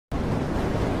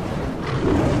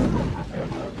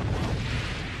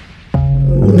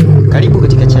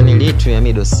Karibu katika channel yetu ya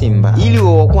Mido Simba. Ili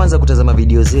uwe wa kwanza kutazama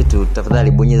video zetu,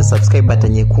 tafadhali bonyeza subscribe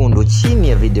button nyekundu chini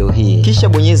ya video hii. Kisha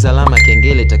bonyeza alama ya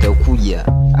kengele itakayokuja.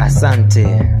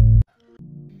 Asante.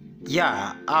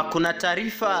 Kuna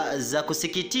taarifa za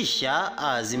kusikitisha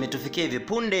zimetufikia hivi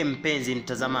punde mpenzi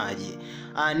mtazamaji.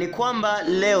 Ni kwamba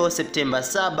leo Septemba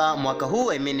 7 mwaka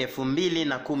huu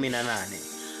 2018,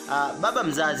 baba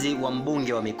mzazi wa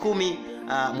mbunge wa Mikumi,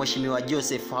 Mheshimiwa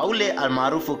Joseph Haule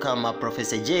almaarufu kama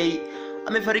Professor J,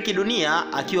 amefariki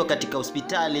dunia akiwa katika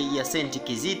hospitali ya St.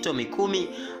 Kizito Mikumi,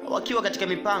 wakiwa katika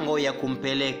mipango ya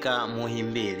kumpeleka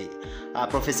Muhimbili.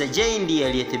 Professor J ndiye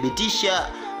aliyethibitisha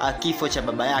kifo cha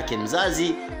baba yake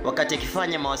mzazi wakati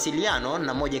akifanya mawasiliano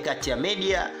na moja kati ya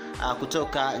media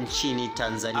kutoka nchini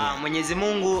Tanzania. Mwenyezi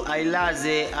Mungu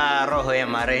ailaze roho ya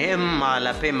marehemu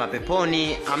mahala pema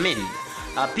peponi, amin.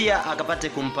 Pia akapate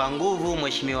kumpa nguvu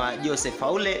Mheshimiwa Joseph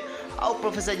Haule au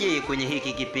Professor J kwenye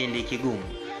hiki kipindi kigumu.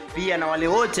 Pia na wale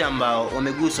wote ambao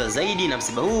wameguswa zaidi na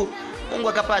msiba huu, Mungu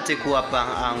akapate kuwapa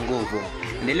nguvu.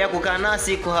 Endelea kukaa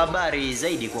nasi kwa habari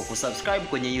zaidi kwa kusubscribe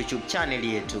kwenye YouTube channel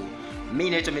yetu. Mimi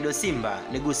naitwa Mido Simba,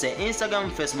 niguse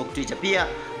Instagram, Facebook, Twitter pia.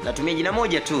 Natumia jina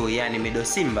moja tu, yani Mido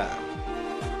Simba.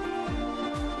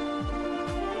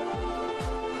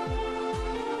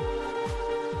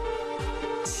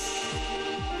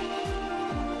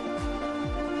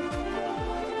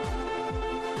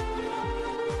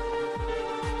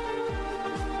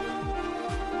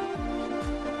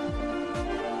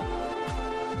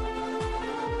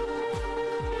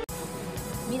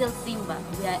 Mido Simba,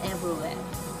 we are everywhere.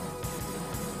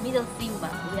 Mido Simba,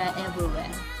 we are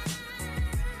everywhere.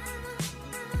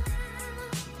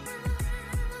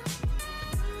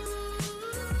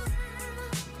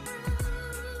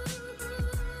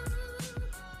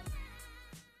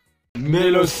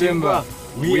 Mido Simba,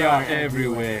 we are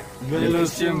everywhere. Mido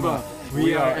Simba,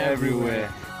 we are everywhere.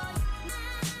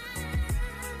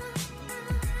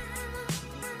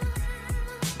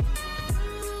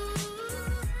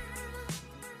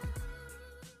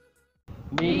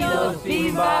 Mido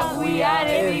Simba, we are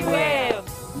everywhere.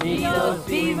 Mido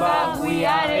Simba, we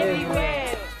are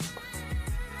everywhere.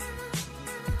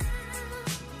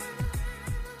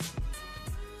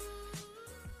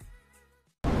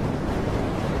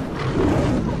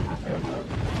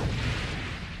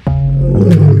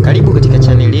 Karibu katika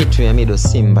channel yetu ya Mido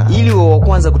Simba. Ili uwe wa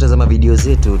kwanza kutazama video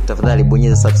zetu, tafadhali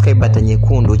bonyeza subscribe button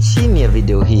nyekundu chini ya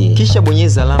video hii. Kisha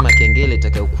bonyeza alama ya kengele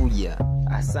itakayokuja.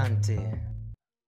 Asante.